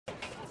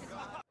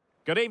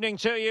Good evening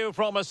to you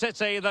from a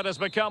city that has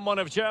become one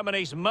of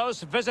Germany's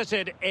most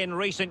visited in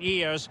recent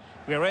years.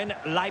 We're in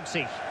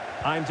Leipzig.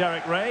 I'm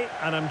Derek Ray,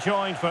 and I'm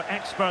joined for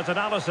expert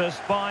analysis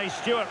by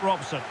Stuart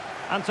Robson.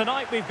 And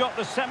tonight we've got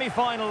the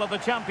semi-final of the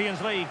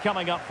Champions League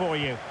coming up for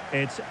you.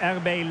 It's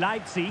RB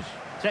Leipzig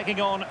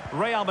taking on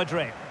Real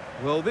Madrid.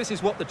 Well, this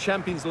is what the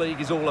Champions League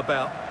is all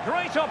about.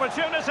 Great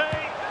opportunity,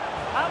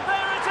 and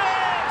there it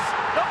is!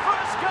 The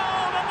first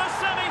goal in the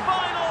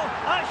semi-final!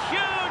 A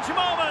huge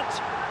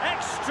moment!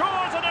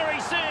 Extraordinary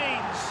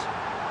scenes!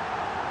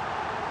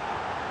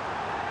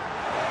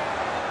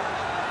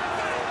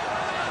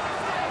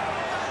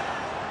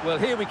 Well,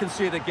 here we can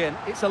see it again.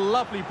 It's a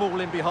lovely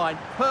ball in behind,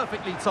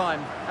 perfectly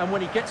timed. And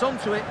when he gets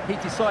onto it, he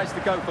decides to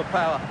go for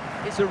power.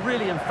 It's a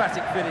really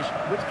emphatic finish,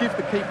 which gives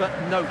the keeper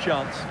no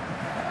chance.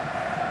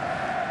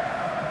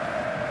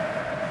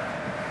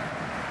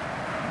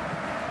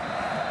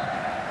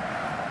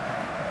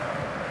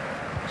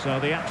 So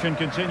the action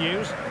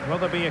continues. Will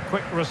there be a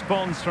quick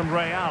response from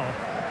Real?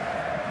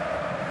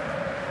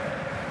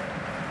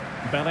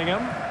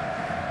 Bellingham.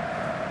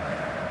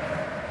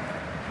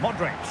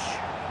 Modric.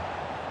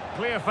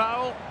 Clear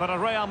foul, but a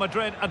Real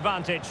Madrid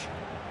advantage.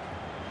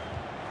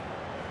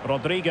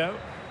 Rodrigo.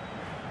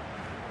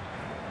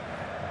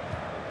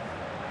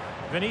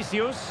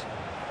 Vinicius.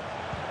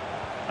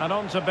 And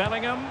on to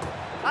Bellingham.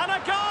 And a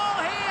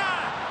goal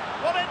here!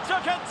 Well, it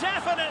took a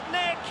definite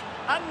nick,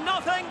 and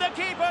nothing the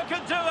keeper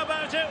could do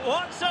about it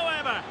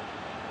whatsoever.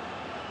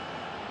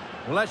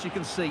 Well, as you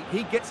can see,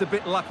 he gets a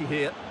bit lucky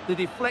here. The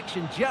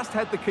deflection just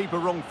had the keeper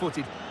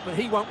wrong-footed, but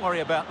he won't worry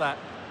about that.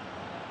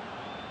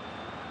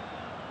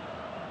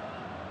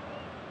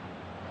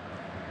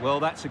 Well,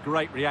 that's a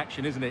great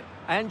reaction, isn't it?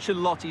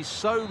 Ancelotti's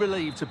so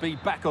relieved to be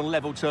back on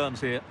level terms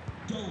here.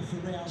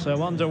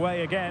 So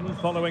underway again,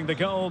 following the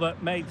goal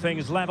that made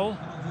things level.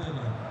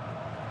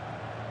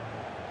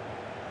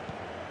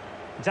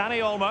 Dani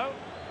Olmo.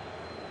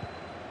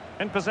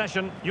 In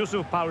possession,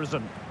 Yusuf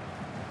Paulsen.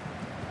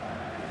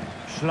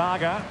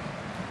 Schlager.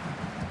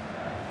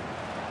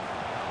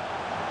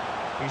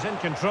 He's in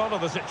control of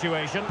the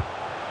situation.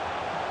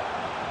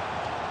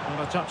 And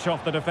a touch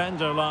off the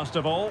defender last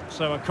of all,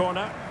 so a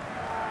corner.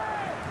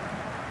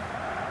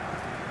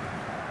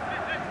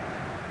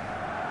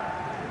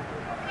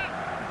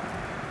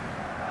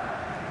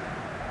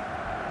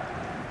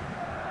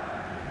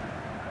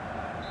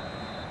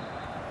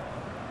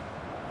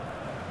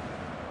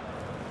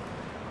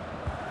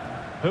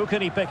 Who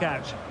can he pick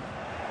out?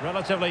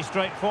 Relatively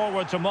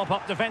straightforward to mop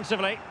up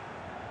defensively.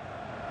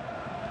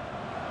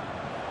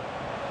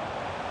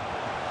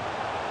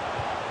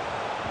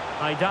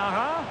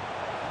 Aidara.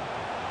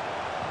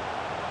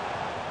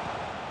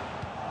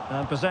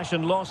 And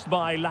possession lost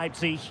by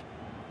Leipzig.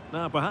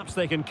 Now perhaps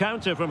they can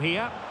counter from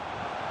here.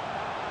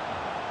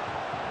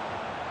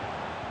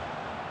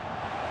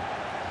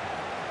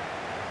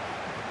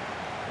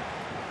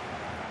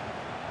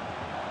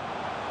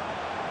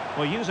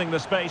 Well, using the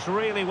space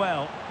really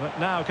well, but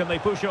now can they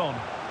push on?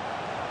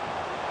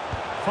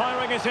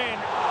 Firing it in,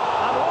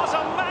 and what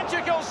a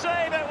magical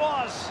save it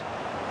was!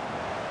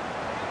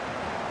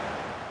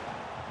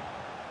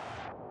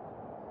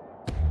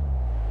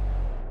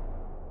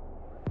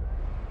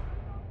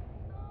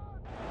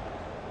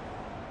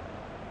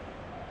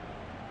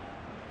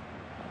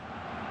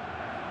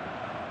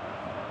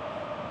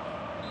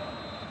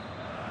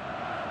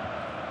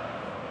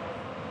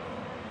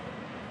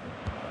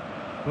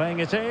 Playing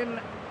it in.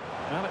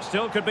 Well, it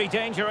still could be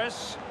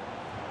dangerous.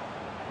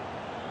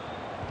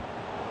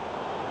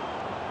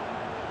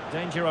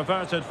 Danger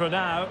averted for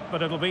now,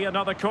 but it'll be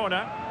another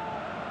corner.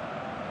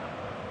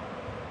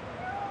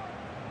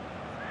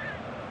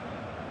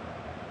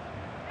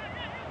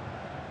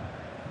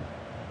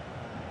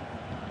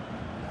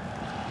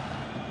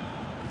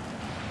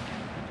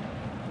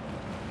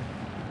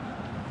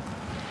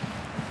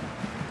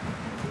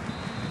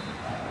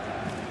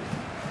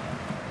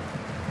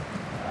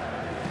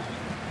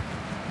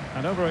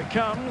 And over it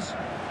comes.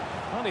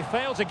 Well, he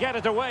failed to get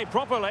it away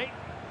properly.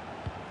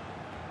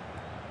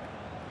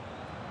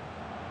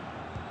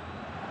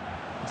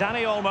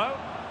 Dani Olmo.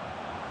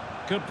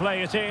 Could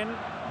play it in.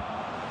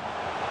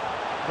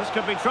 This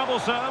could be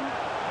troublesome.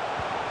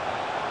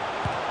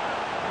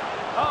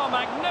 Oh,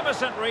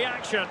 magnificent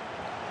reaction.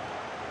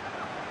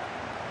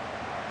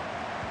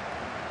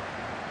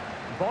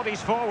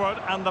 Bodies forward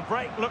and the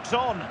break looks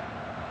on.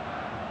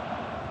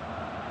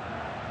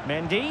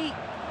 Mendy.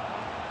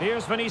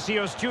 Here's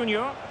Vinicius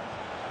Junior.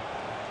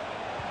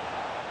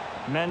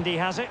 Mendy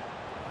has it.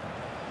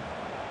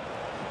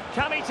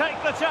 Can he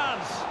take the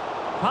chance?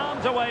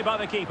 Palmed away by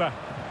the keeper.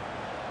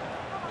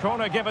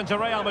 Corner given to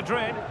Real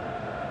Madrid.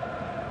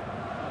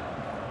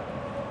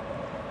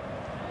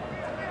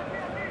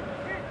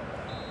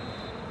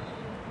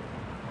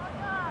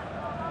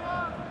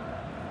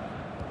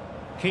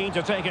 Keen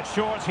to take it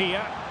short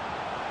here.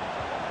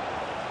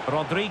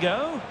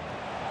 Rodrigo.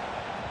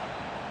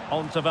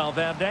 On to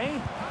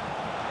Valverde.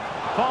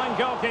 Fine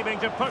goalkeeping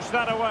to push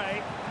that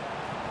away.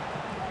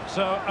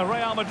 So, a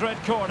Real Madrid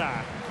corner.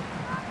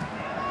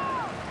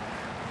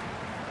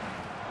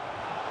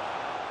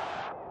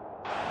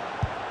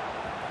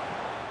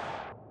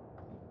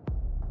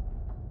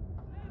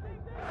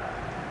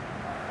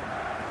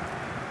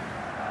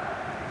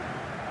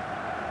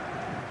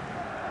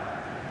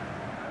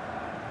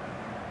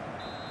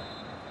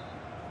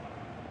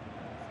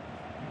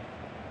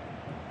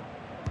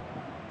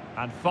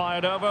 And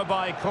fired over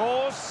by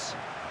Kroos.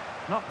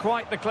 Not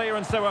quite the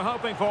clearance they were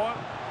hoping for.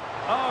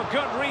 Oh,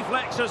 good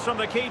reflexes from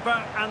the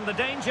keeper, and the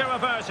danger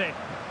averted.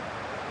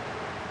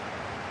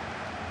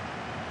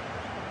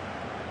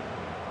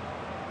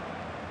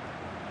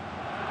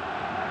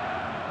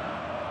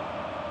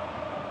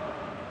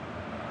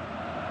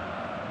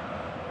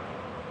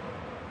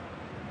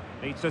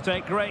 Needs to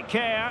take great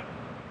care.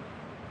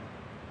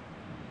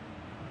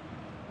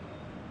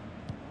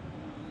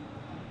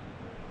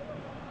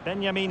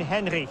 Benjamin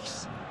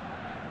Henrichs.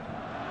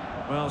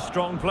 Well,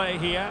 strong play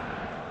here.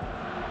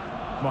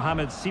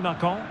 Mohamed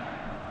Simakan.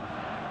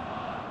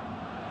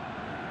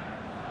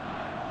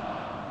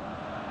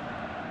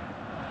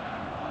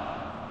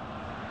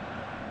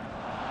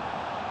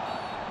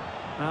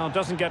 Now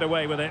doesn't get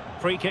away with it.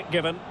 Free kick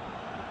given.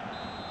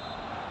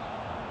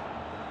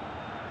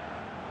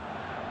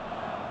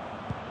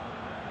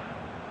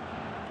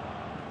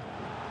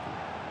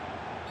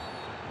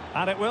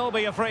 And it will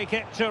be a free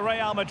kick to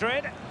Real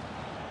Madrid.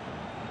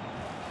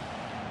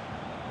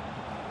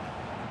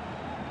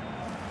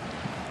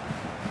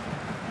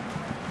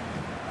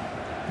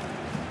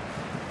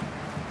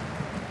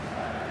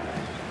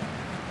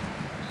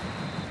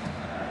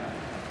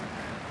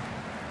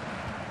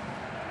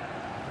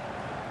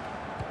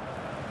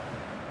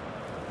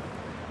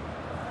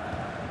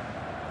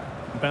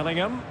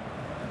 Bellingham.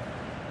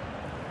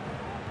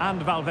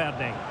 And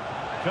Valverde.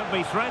 Could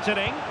be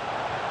threatening.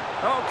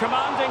 Oh,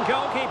 commanding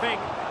goalkeeping.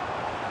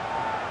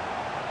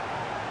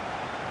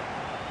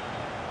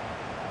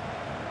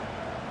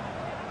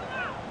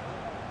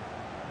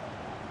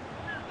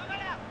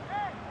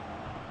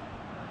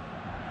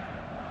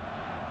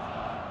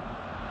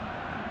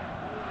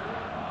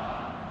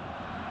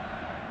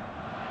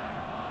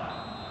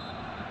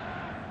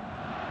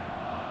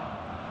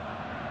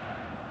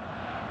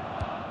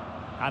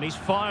 And he's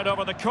fired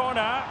over the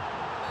corner.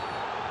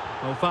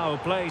 Well, foul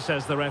play,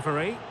 says the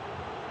referee.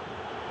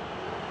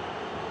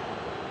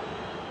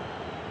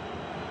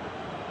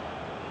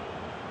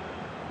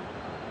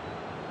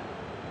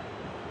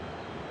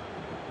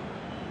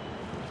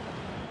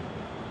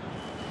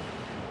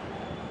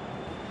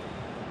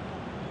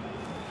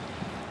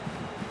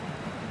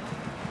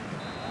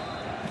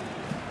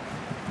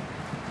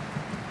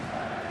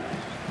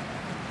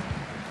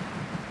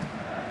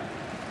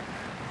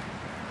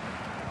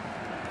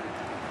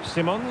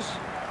 Simons.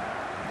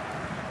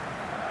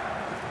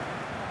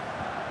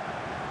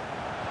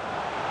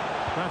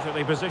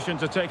 Perfectly positioned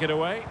to take it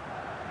away.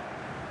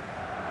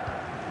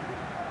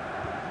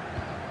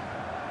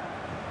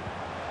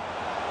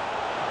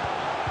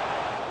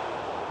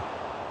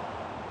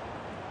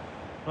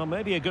 Well,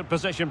 maybe a good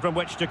position from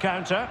which to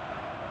counter.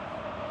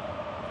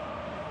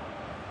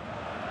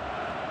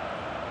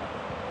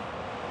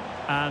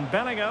 And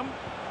Bellingham.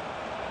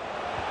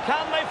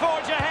 Can they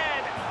forge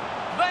ahead?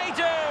 They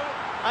do!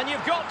 And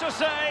you've got to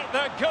say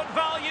they're good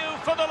value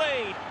for the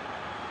lead.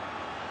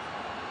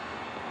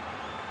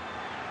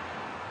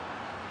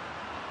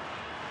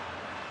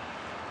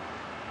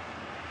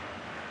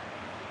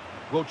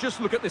 Well,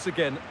 just look at this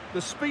again.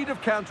 The speed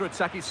of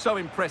counter-attack is so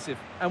impressive.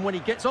 And when he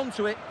gets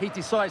onto it, he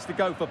decides to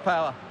go for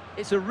power.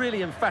 It's a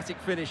really emphatic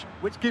finish,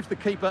 which gives the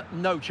keeper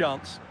no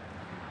chance.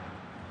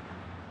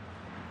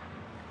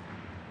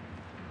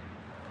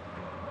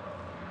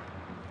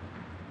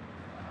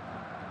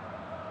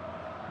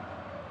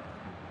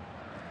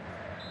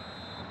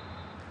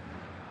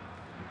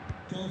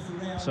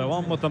 So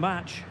on with the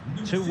match.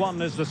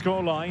 2-1 is the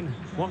scoreline.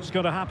 What's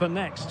going to happen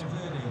next?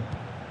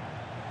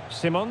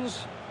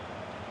 Simons.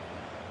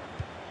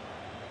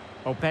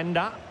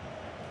 Openda.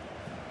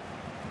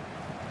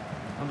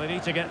 And they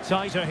need to get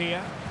tighter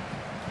here.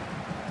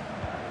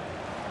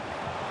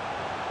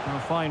 A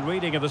fine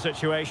reading of the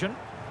situation.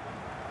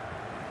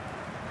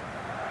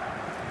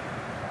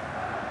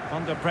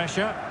 Under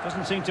pressure.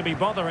 Doesn't seem to be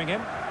bothering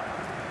him.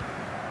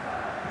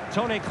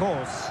 Toni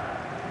Kroos.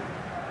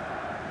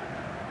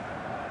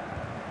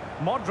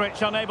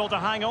 Modric unable to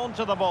hang on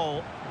to the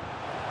ball.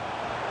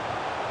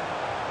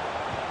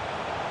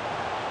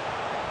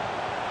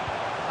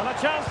 And a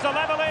chance to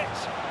level it.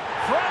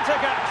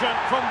 Frantic action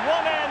from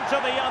one end to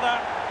the other.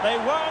 They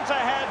weren't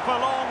ahead for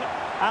long,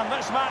 and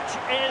this match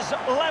is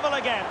level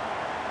again.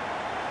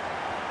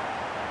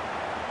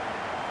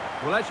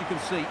 Well, as you can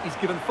see, he's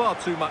given far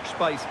too much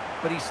space,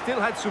 but he still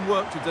had some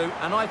work to do,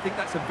 and I think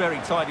that's a very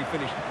tidy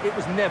finish. It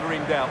was never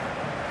in doubt.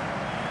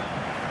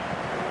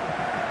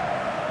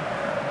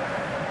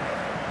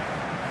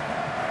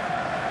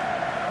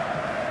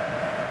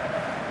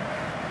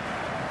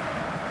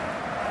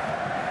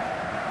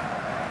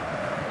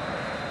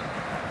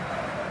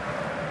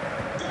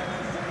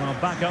 Well,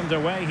 back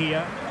underway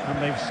here,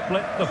 and they've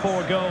split the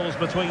 4 goals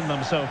between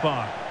them so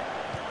far.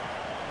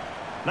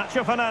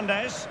 Nacho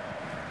Fernandez.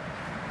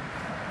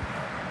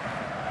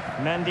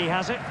 Mendy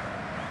has it.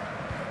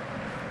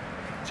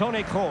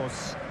 Toni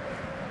Kroos.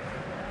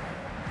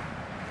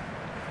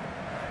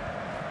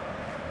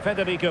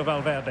 Federico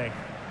Valverde.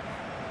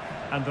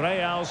 And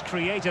Real's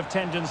creative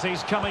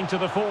tendencies coming to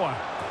the fore.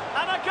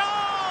 And a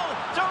goal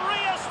to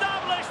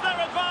re-establish their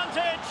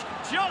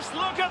advantage. Just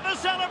Just look at the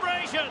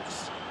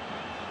celebrations!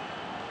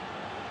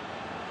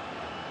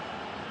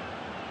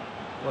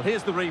 Well,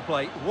 here's the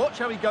replay. Watch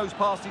how he goes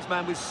past his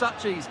man with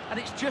such ease, and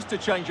it's just a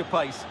change of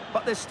pace.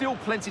 But there's still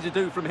plenty to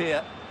do from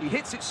here. He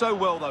hits it so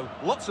well, though.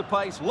 Lots of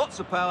pace, lots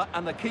of power,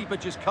 and the keeper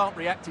just can't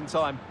react in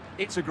time.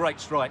 It's a great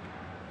strike.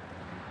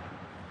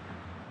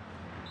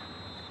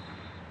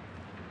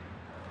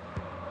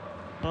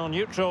 Well,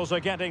 neutrals are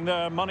getting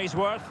their money's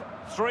worth.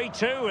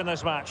 3-2 in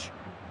this match.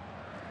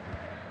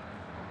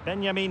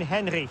 Benjamin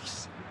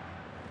Henrichs.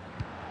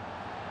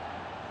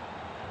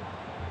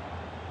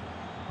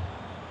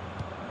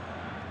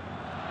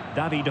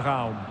 David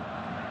Raum.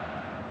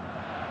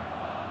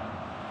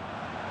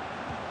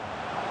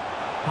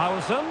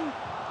 Paulsen.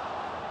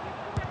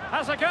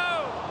 Has a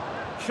go.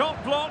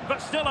 Shot blocked,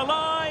 but still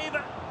alive.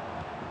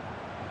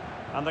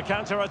 And the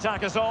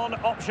counter-attack is on.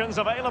 Options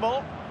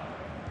available.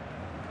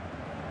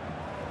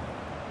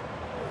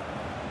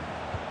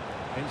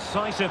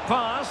 Incisive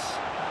pass.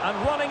 And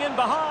running in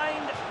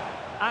behind.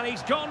 And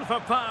he's gone for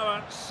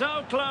power.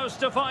 So close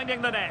to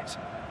finding the net.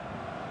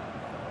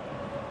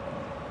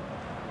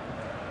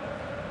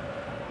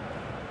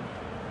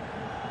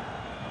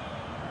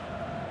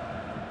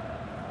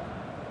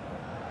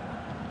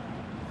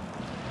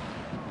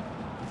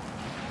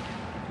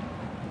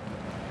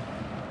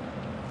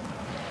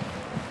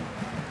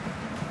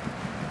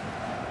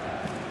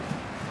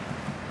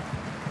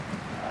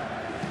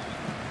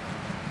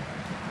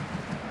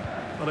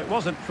 Well, it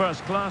wasn't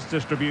first-class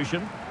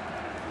distribution.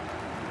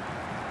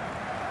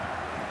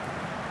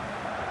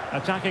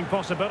 Attacking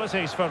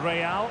possibilities for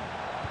Real.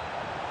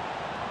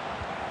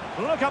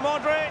 Look at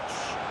Modric.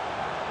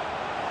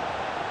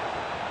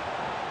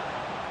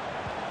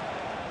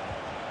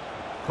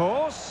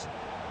 Course.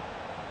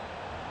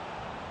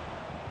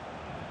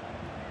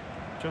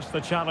 Just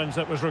the challenge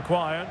that was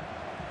required.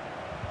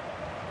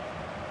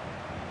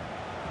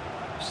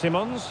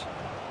 Simons.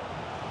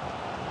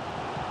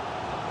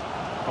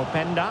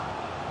 Openda.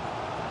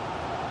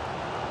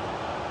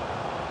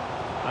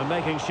 And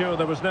making sure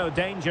there was no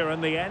danger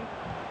in the end.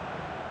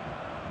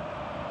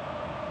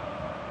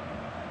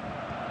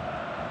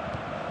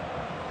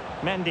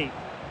 Mendy.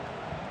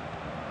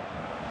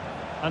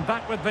 And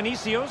back with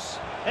Vinicius.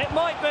 It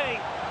might be.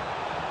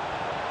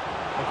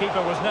 The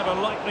keeper was never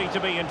likely to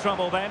be in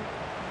trouble then.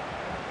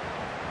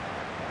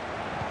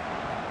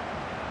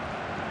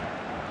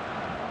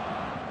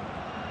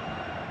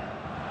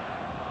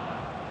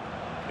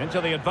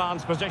 Into the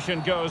advanced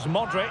position goes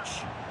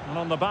Modric. And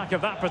on the back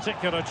of that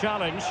particular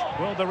challenge,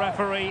 will the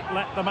referee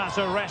let the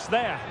matter rest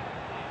there?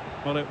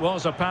 Well, it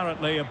was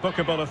apparently a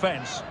bookable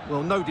offence.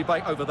 Well, no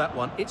debate over that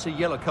one. It's a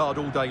yellow card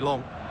all day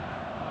long.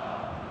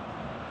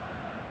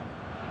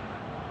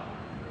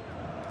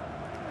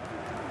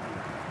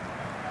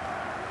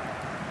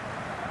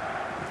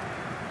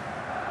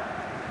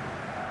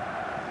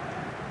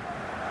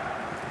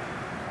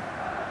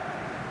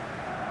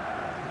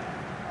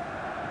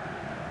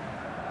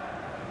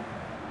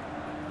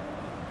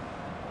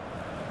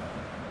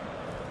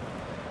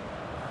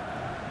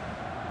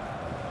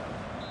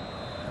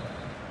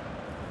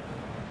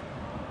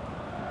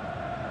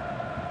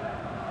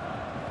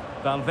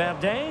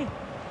 Valverde.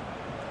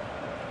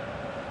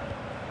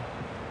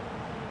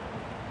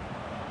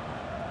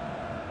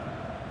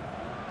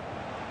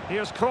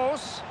 Here's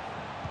Kroos.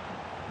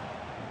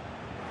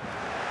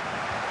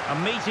 A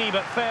meaty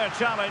but fair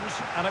challenge,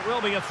 and it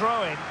will be a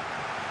throw-in.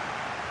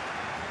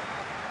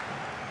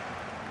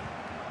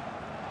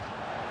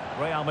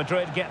 Real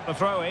Madrid get the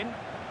throw-in.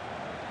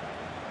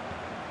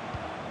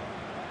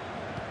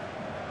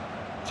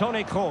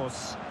 Toni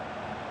Kroos.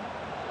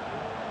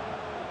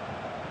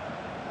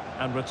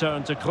 And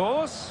return to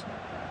Kroos.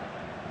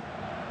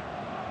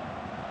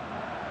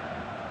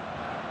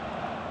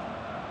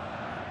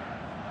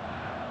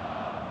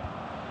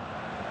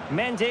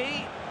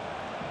 Mendy.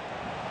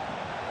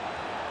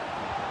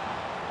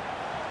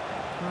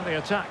 Well, the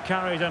attack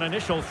carried an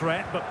initial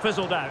threat, but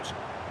fizzled out.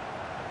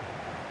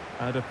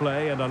 Out of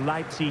play and a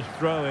Leipzig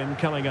throw-in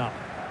coming up.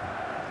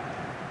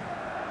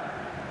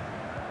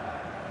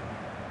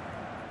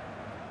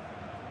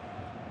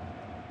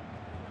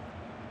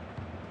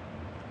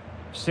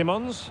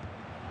 Simons.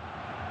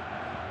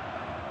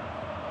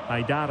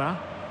 Aidara.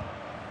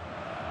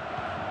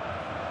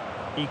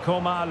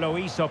 Ikoma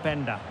Luis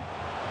Openda.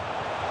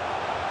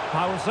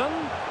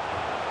 Paulsen.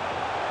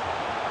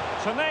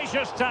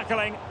 Tenacious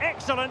tackling,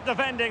 excellent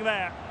defending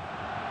there.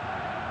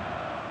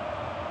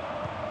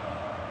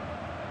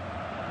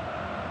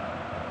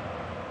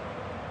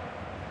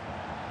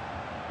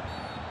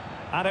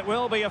 And it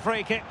will be a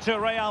free kick to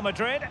Real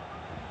Madrid.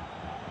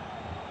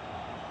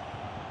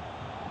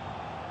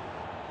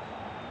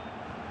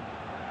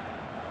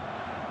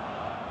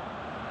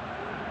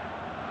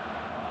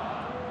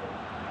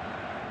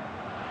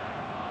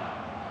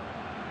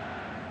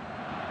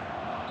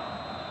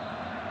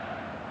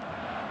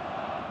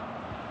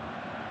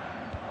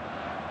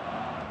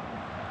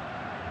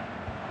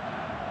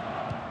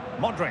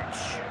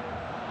 Modric.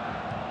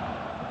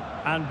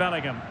 And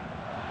Bellingham.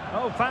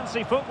 Oh,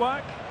 fancy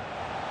footwork.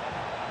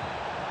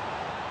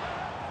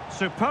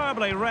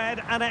 superbly read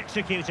and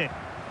executed.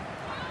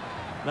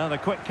 Now the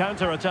quick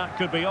counter-attack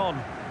could be on.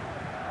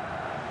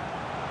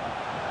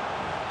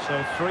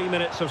 So 3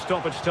 minutes of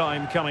stoppage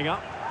time coming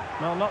up.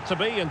 Well, not to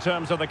be in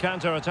terms of the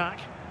counter-attack.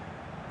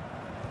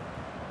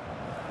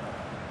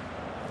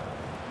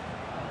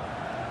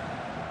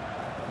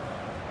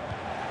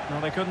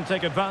 Well, they couldn't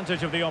take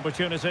advantage of the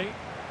opportunity.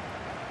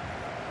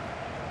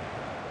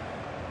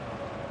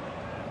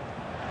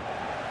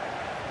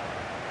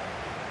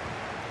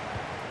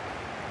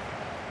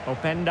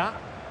 Openda.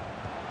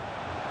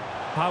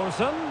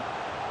 Paulsen.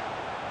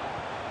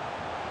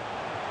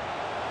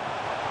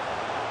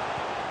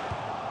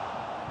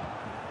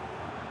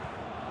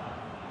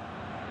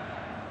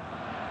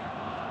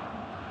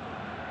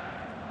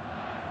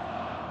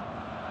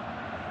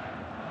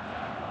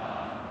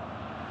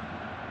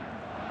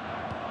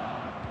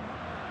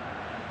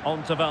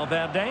 On to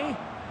Valverde.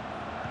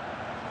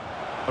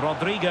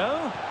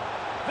 Rodrigo.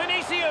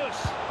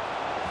 Vinicius.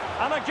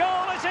 And a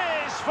goal it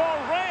is for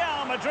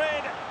Real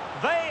Madrid.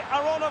 They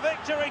are on a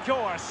victory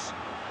course.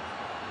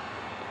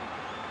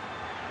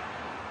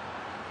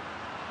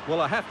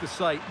 Well, I have to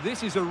say,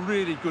 this is a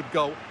really good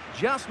goal.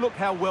 Just look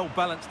how well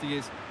balanced he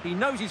is. He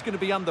knows he's going to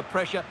be under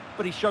pressure,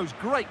 but he shows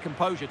great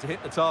composure to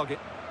hit the target.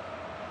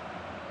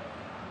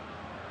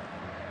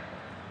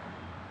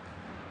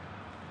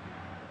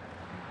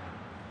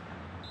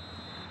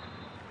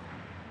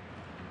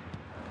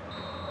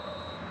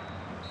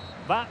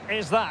 That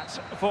is that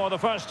for the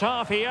first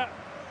half here.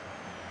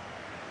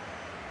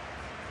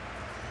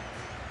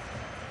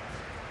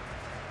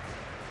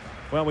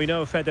 Well, we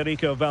know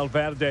Federico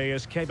Valverde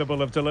is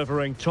capable of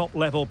delivering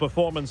top-level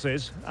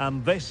performances,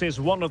 and this is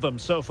one of them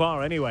so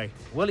far anyway.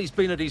 Well, he's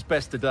been at his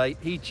best today.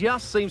 He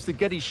just seems to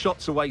get his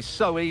shots away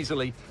so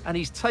easily, and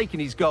he's taken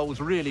his goals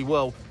really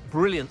well.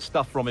 Brilliant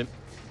stuff from him.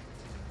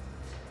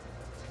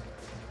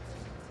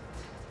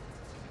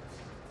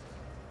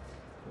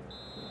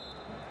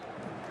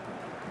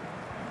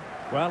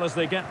 Well, as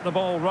they get the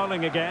ball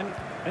rolling again,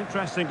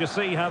 interesting to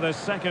see how the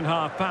second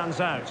half pans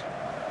out.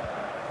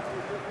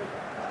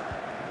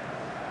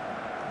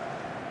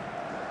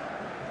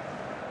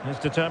 His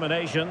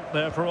determination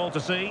there for all to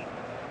see.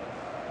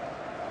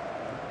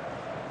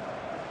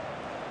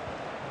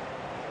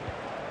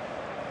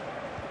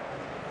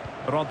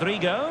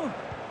 Rodrigo.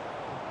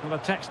 Well, a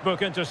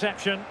textbook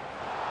interception.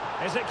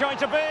 Is it going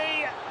to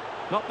be?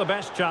 Not the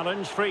best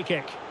challenge, free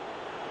kick.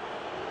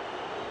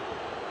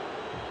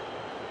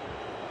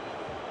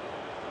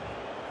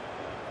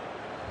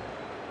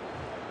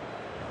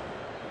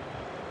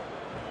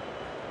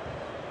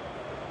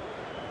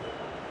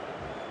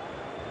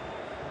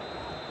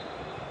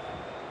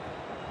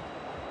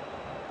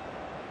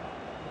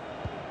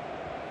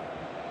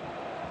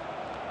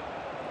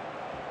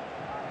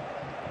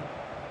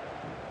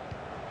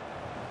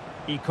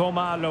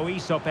 Ikoma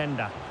Luis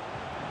Openda.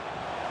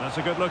 That's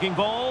a good-looking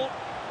ball.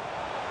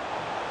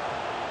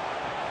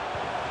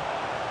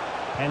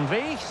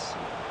 Envis.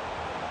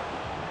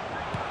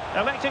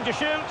 Electing to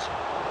shoot.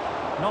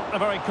 Not a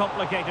very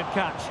complicated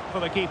catch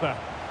for the keeper.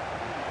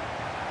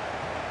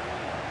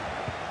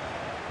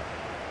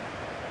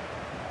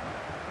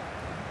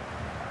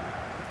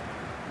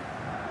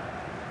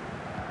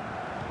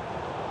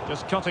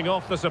 Just cutting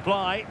off the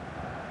supply.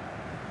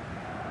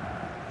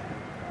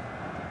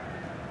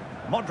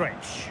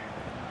 Modric.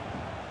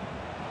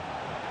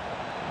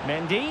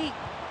 Mendy.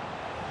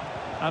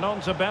 And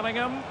on to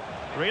Bellingham.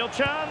 Real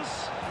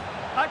chance.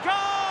 A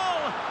goal!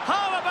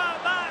 How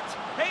about that?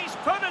 He's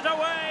put it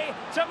away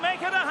to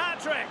make it a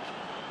hat-trick.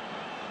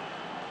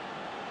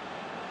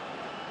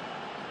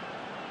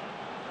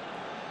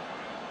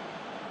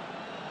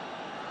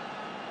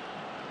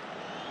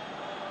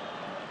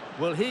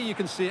 Well, here you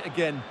can see it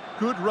again.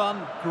 Good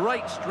run,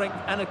 great strength,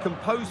 and a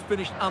composed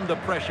finish under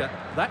pressure.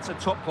 That's a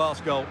top-class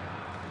goal.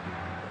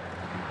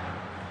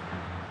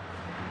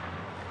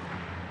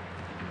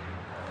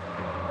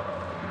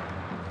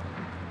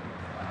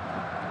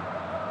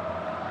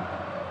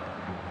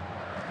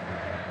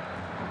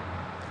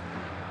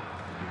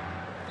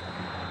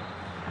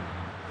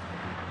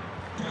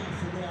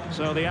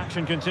 So the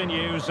action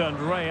continues, and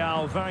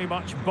Real very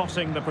much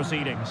bossing the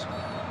proceedings.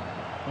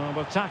 Well,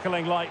 with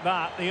tackling like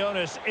that, the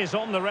onus is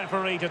on the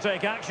referee to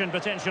take action,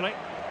 potentially.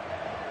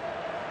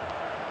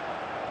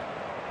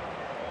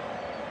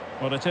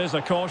 Well, it is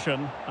a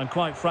caution, and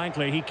quite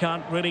frankly, he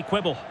can't really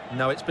quibble.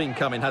 No, it's been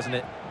coming, hasn't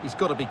it? He's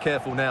got to be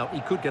careful now.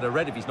 He could get a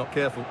red if he's not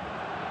careful.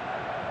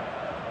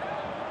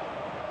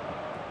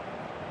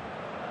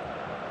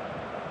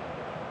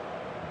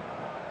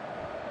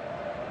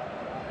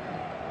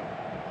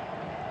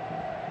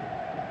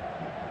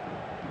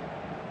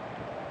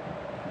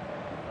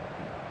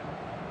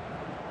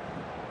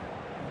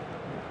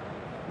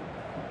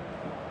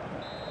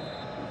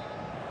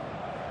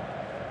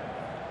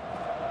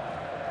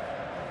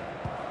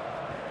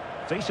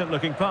 Decent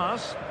looking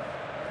pass.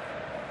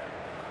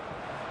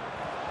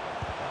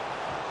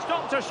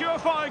 Stopped a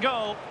surefire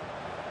goal.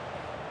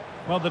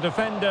 Well, the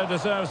defender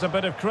deserves a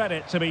bit of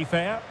credit, to be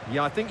fair.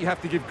 Yeah, I think you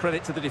have to give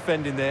credit to the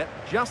defending there.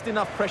 Just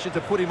enough pressure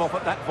to put him off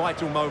at that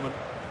vital moment.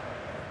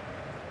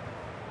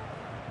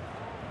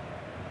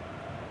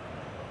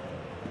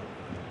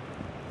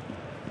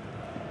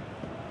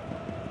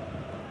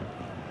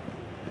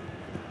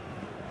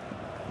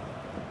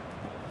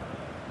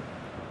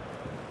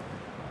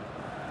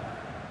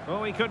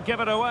 Oh, he could give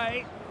it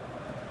away.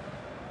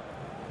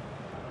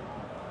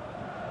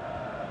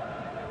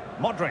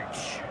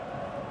 Modric.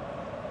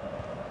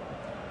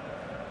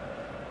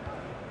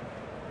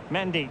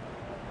 Mendy.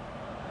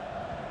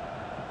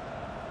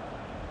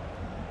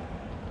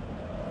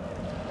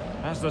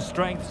 Has the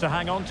strength to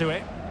hang on to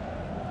it.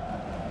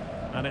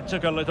 And it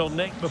took a little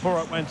nick before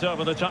it went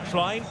over the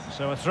touchline.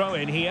 So a throw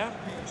in here.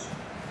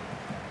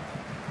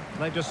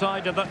 They've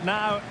decided that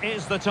now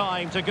is the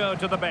time to go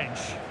to the bench.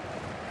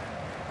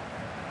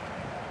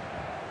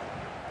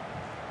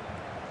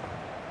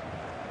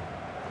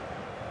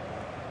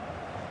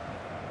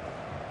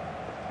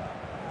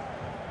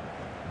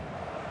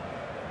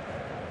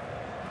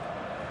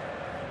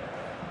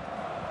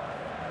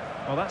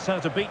 Well, that's how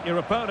to beat your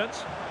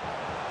opponent.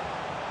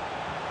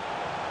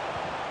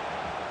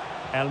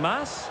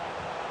 Elmas.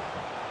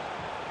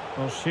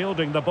 Well,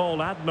 shielding the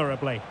ball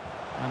admirably.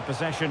 And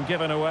possession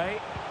given away.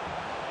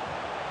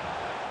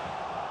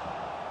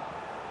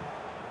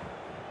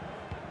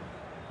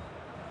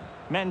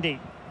 Mendy.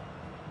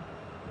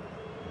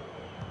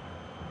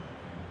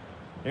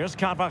 Here's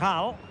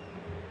Carvajal.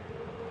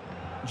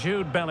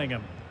 Jude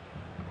Bellingham.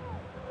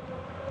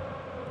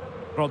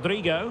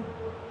 Rodrigo.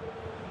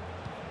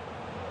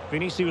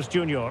 Vinicius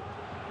Junior.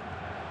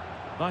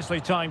 Nicely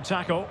timed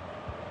tackle.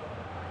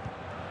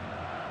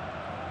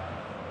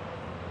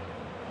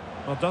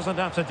 Well, doesn't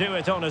have to do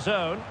it on his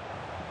own.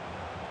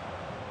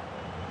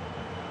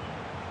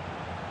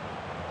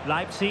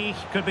 Leipzig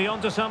could be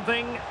onto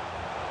something.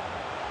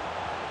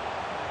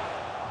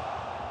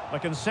 The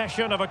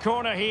concession of a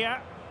corner here.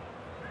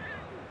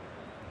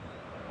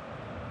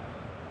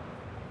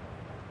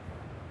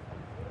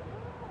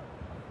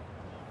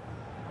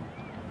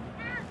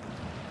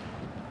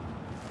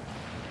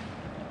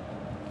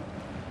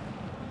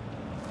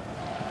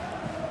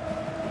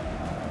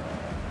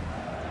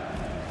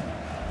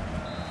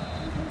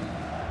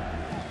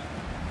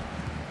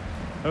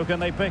 Who can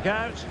they pick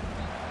out?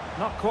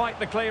 Not quite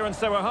the clearance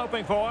they were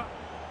hoping for.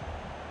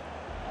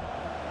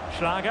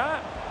 Schlager.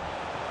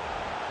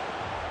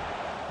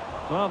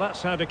 Well,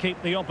 that's how to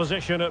keep the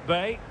opposition at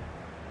bay.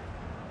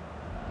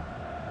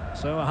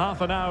 So a half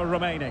an hour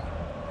remaining.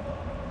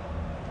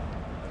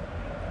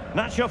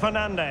 Nacho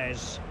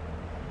Fernandez.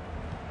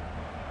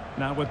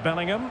 Now with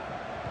Bellingham.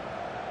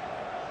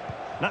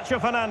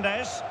 Nacho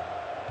Fernandez.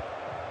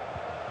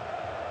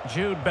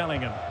 Jude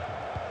Bellingham.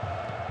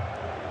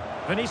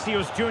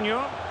 Vinicius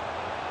Junior.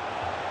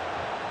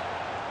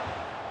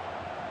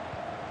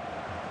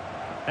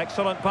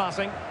 Excellent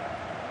passing.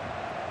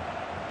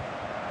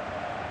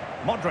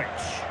 Modric.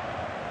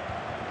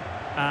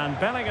 And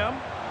Bellingham.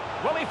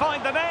 Will he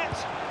find the net?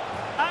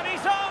 And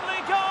he's only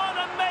gone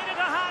and made it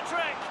a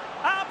hat-trick.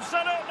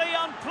 Absolutely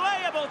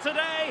unplayable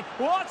today.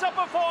 What a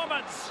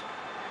performance.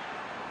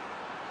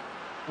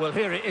 Well,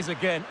 here it is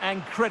again,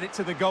 and credit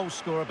to the goal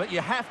scorer, but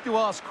you have to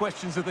ask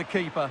questions of the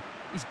keeper.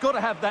 He's got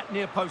to have that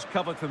near post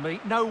covered for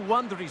me. No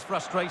wonder he's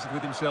frustrated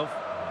with himself.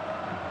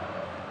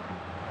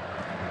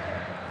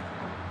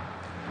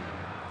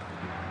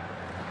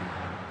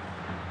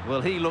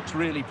 Well, he looks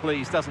really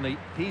pleased, doesn't he?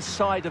 His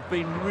side have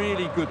been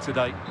really good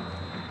today.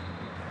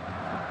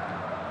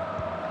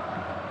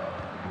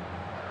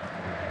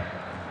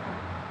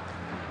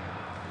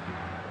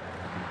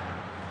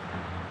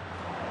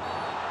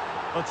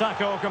 The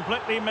tackle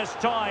completely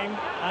mistimed,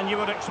 and you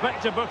would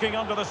expect a booking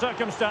under the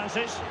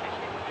circumstances.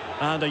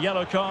 And a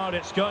yellow card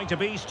it's going to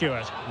be,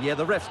 Stuart. Yeah,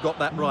 the ref's got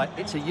that right.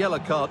 It's a yellow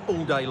card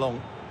all day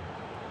long.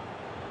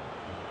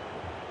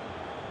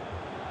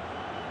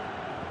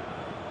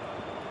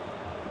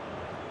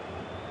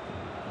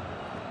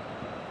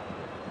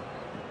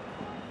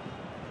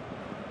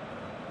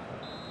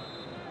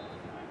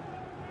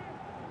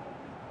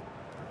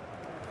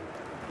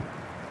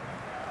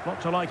 What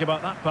to like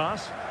about that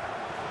pass?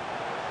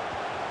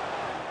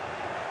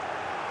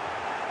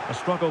 A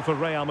struggle for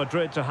Real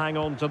Madrid to hang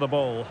on to the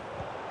ball.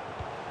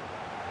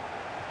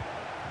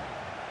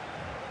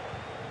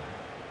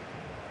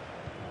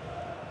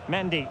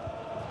 Mendy.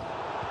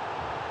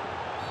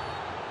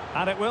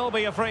 And it will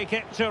be a free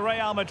kick to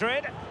Real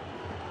Madrid.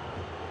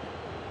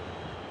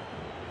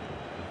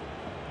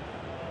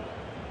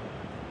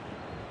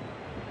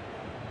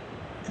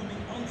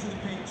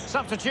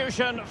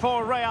 Substitution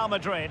for Real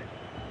Madrid.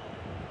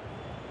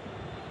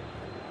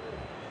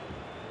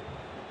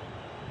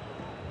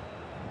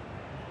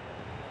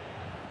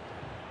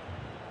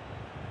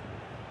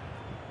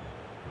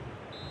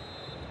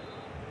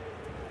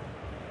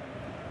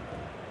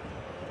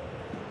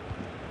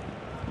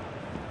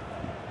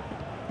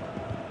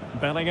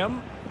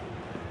 Bellingham.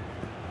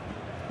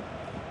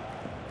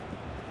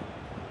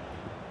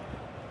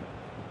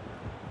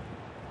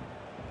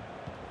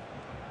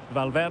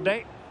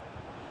 Valverde.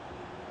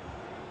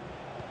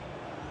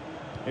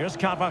 Here's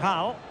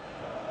Carvajal.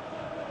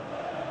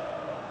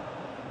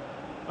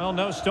 Well,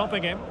 no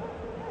stopping him.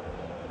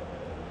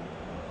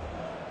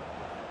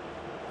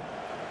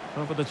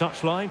 Over the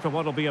touchline for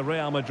what will be a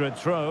Real Madrid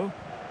throw.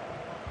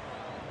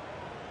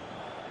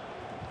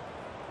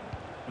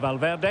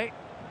 Valverde.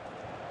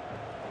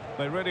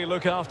 They really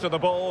look after the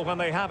ball when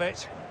they have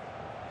it.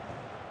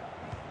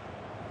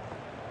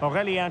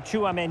 Aurelien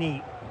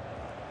Tchouameni.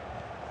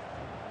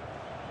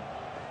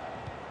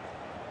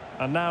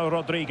 And now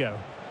Rodrigo.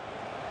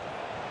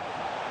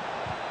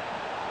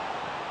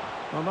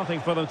 Well, nothing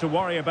for them to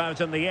worry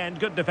about in the end.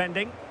 Good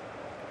defending.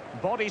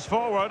 Bodies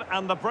forward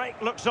and the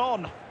break looks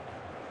on.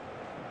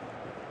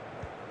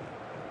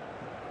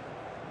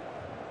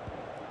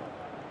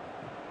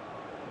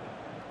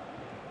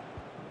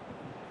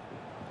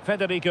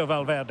 Federico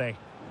Valverde.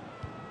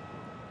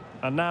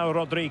 And now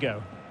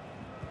Rodrigo.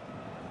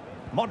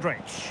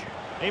 Modric.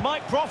 He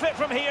might profit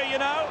from here, you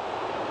know.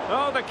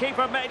 Oh, the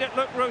keeper made it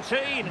look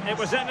routine. It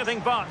was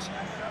anything but.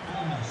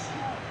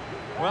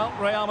 Well,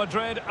 Real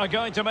Madrid are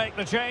going to make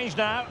the change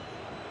now.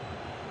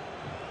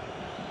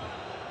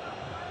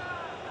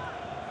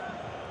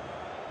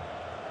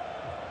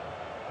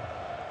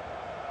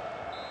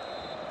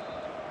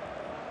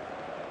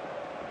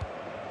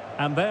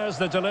 And there's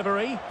the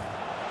delivery.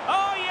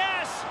 Oh,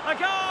 yes! A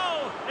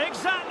goal!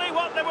 Exactly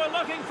what they were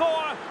looking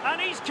for, and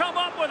he's come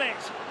up with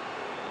it.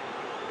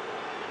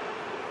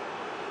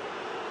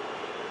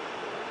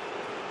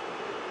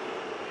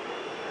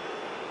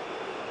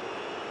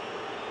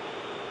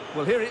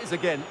 Well, here it is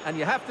again, and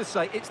you have to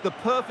say it's the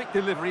perfect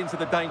delivery into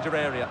the danger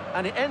area.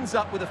 And it ends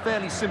up with a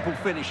fairly simple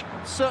finish.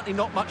 Certainly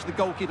not much the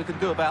goalkeeper can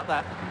do about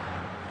that.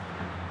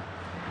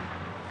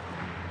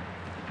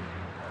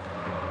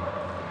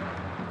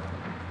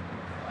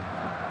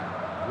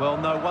 Well,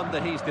 no wonder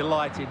he's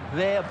delighted.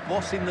 They're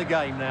bossing the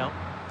game now.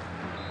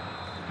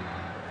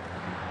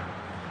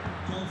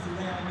 Goal for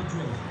Real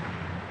Madrid.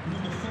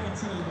 Number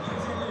 14,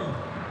 Angelou.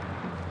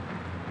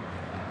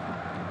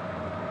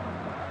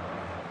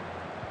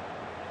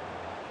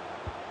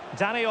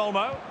 Dani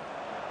Olmo.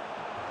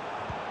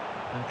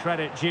 And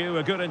credit due,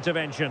 a good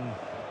intervention.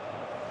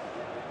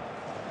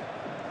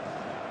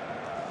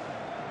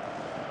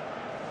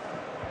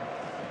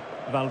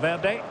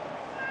 Valverde.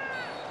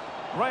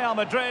 Real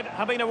Madrid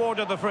have been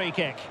awarded the free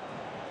kick.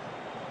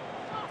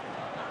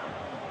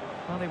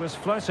 Well, he was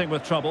flirting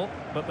with trouble,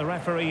 but the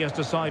referee has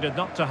decided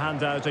not to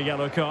hand out a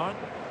yellow card.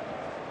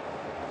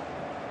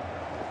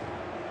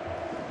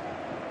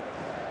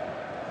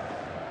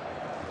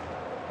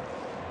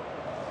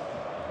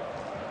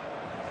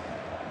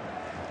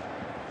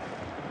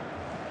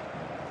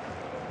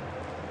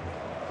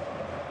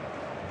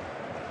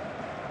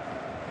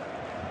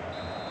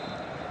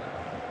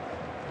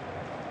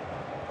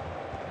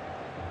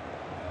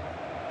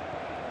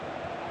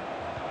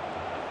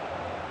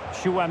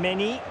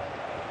 Tchouameni.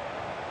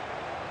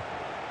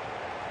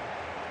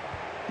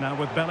 Now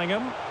with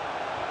Bellingham.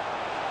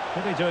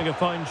 Really doing a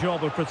fine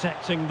job of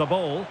protecting the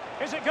ball.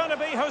 Is it going to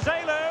be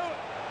Joselu?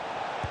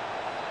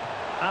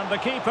 And the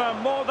keeper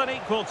more than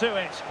equal to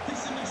it.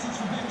 This is a message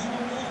from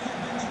Benjamin Walker.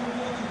 Benjamin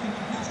Walker, can you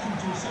please come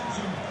to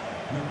reception?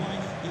 Your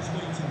wife is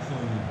waiting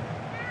for you.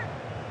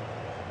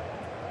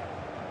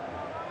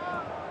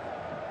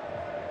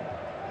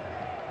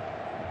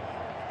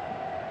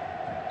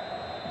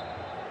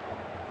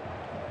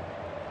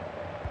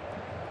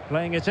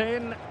 Playing it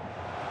in.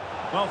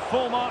 Well,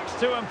 full marks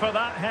to him for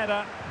that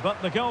header,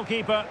 but the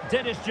goalkeeper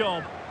did his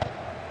job.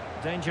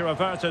 Danger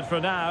averted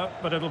for now,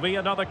 but it'll be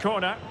another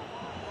corner.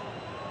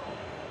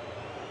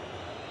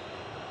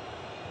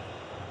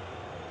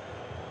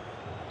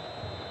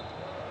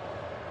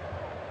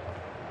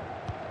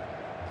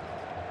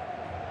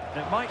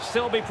 It might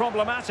still be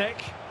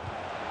problematic.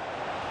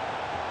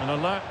 An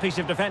alert piece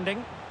of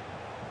defending.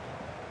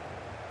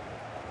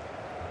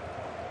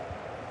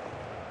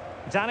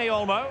 Dani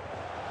Olmo.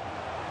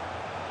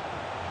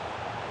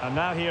 And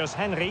now here's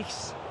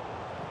Henrichs.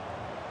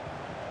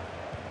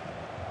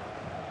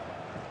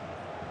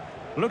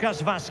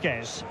 Lucas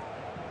Vazquez.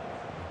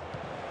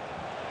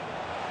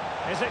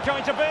 Is it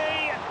going to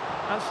be?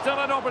 And still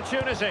an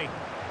opportunity.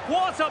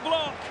 What a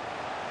block!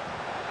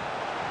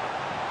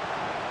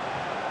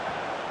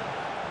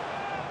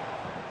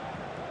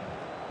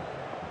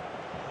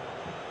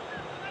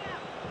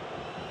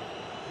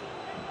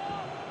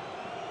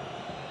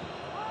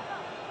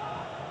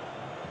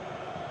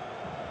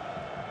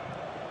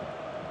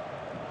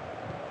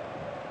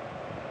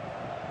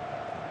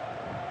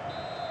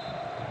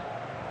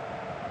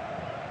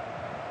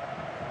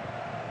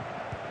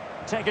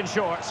 Taken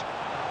short.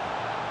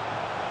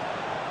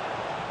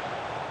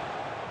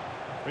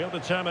 Real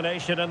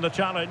determination in the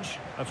challenge.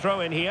 A throw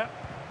in here.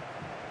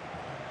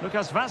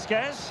 Lucas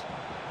Vazquez.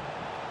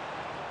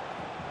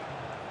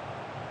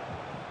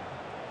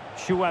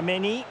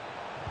 Tchouameni.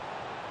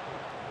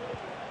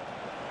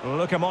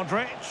 Luka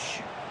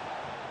Modric.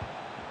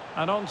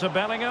 And on to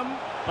Bellingham.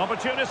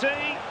 Opportunity.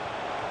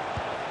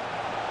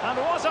 And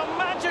what a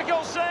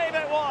magical save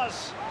it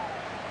was!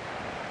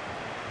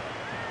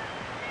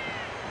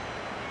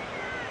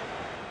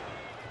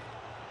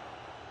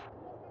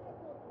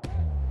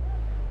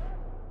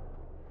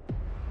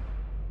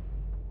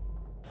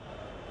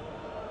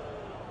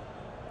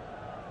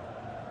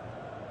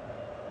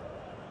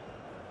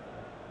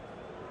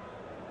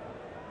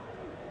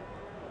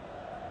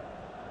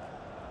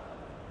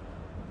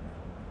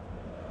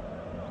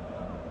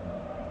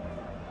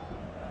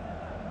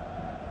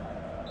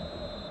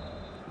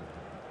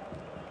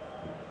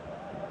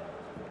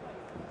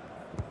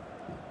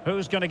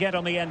 Who's going to get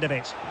on the end of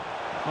it?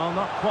 Well,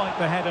 not quite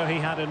the header he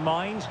had in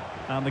mind,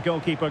 and the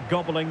goalkeeper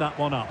gobbling that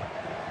one up.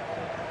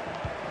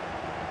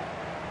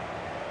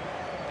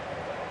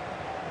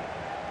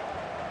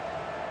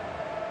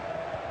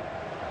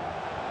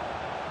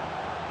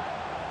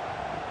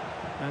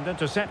 And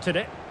intercepted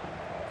it.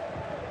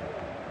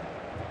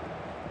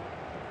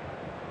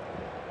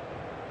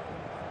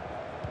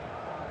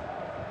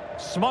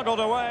 Smuggled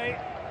away.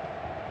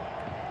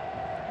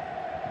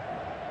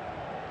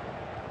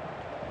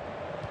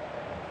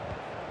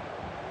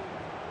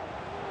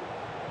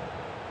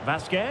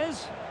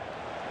 Vasquez.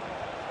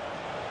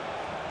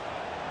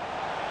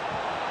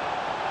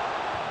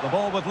 The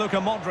ball with Luka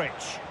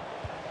Modric.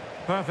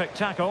 Perfect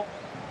tackle.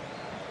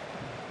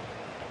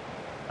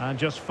 And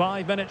just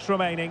 5 minutes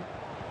remaining.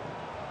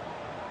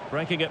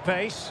 Breaking at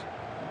pace.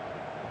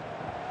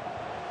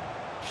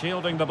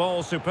 Shielding the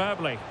ball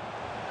superbly.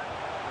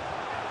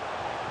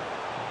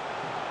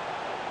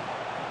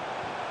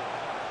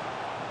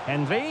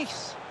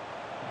 Henrichs.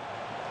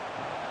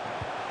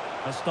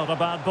 That's not a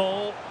bad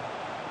ball.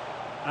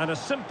 And a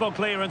simple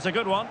clearance, a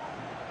good one.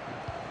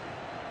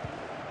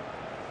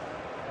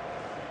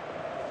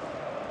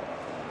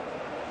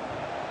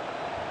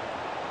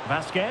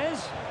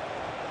 Vasquez.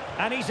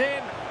 And he's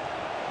in.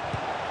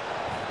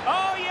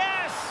 Oh,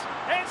 yes!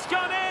 It's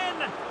gone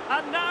in!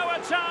 And now a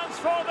chance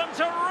for them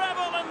to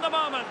revel in the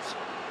moment.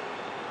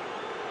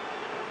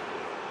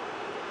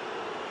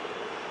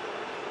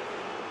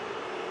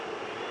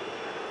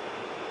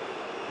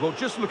 Well,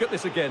 just look at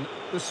this again.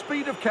 The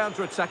speed of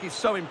counter-attack is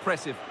so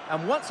impressive.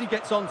 And once he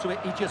gets onto it,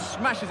 he just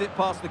smashes it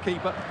past the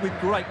keeper with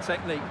great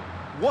technique.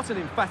 What an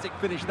emphatic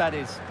finish that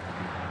is.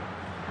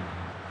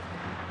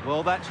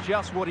 Well, that's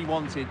just what he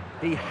wanted.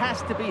 He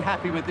has to be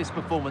happy with this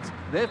performance.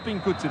 They've been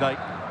good today.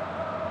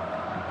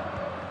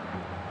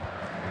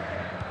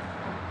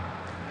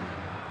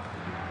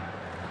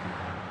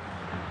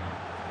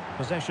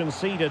 Possession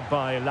ceded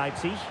by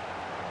Leipzig.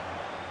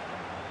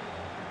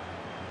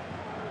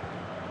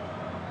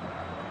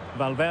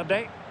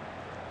 Valverde.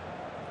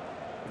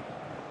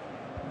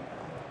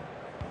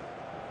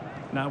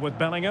 Now with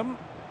Bellingham.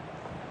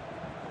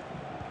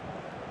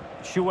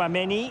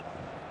 Tchouaméni.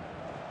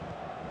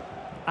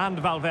 And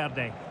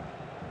Valverde.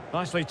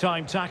 Nicely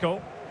timed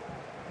tackle.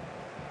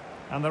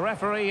 And the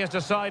referee has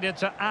decided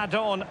to add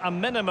on a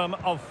minimum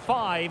of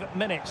 5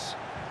 minutes.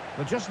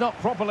 They're just not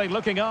properly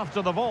looking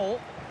after the ball.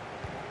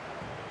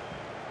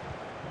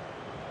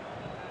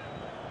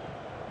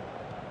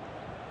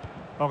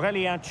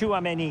 Aurélien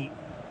Tchouaméni.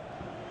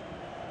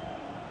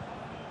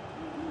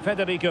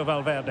 Federico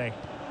Valverde.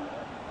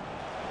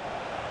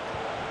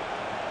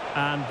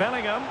 And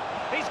Bellingham.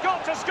 He's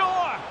got to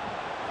score!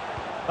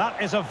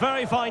 That is a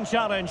very fine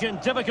challenge in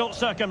difficult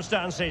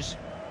circumstances.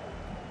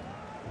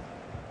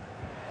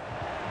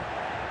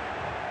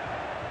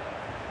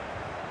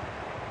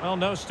 Well,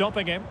 no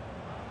stopping him.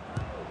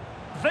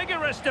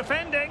 Vigorous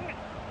defending.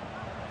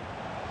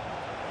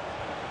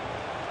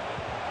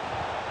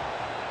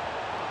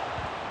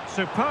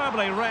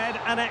 Superbly read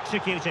and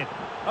executed.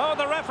 Oh,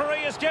 the referee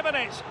has given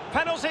it.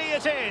 Penalty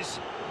it is.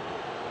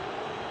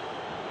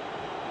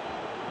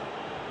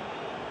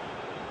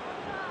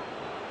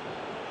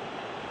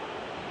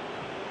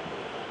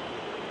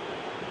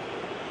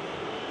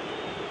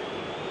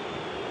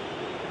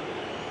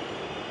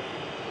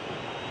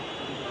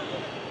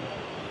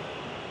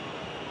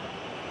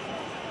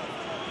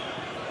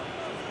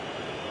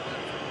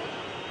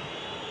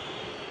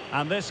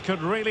 And this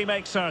could really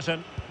make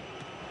certain.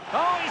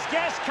 Oh, he's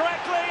guessed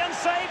correctly and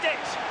saved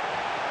it.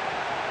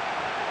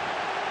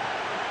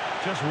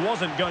 Just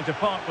wasn't going to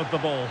part with the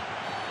ball.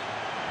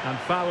 And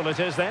foul it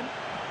is then.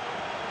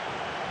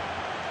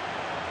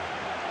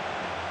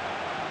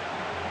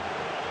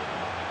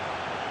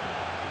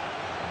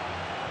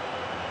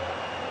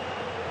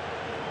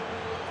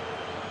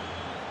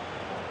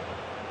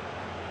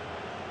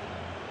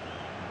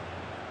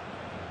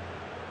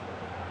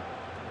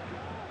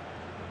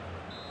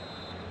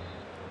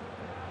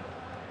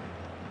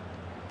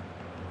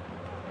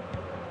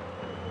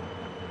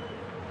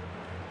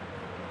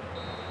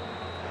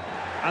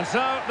 And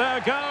so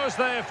there goes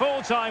the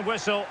full-time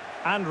whistle,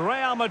 and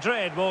Real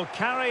Madrid will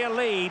carry a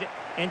lead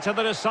into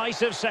the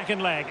decisive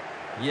second leg.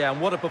 Yeah, and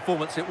what a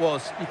performance it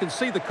was. You can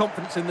see the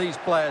confidence in these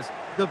players.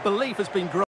 The belief has been great.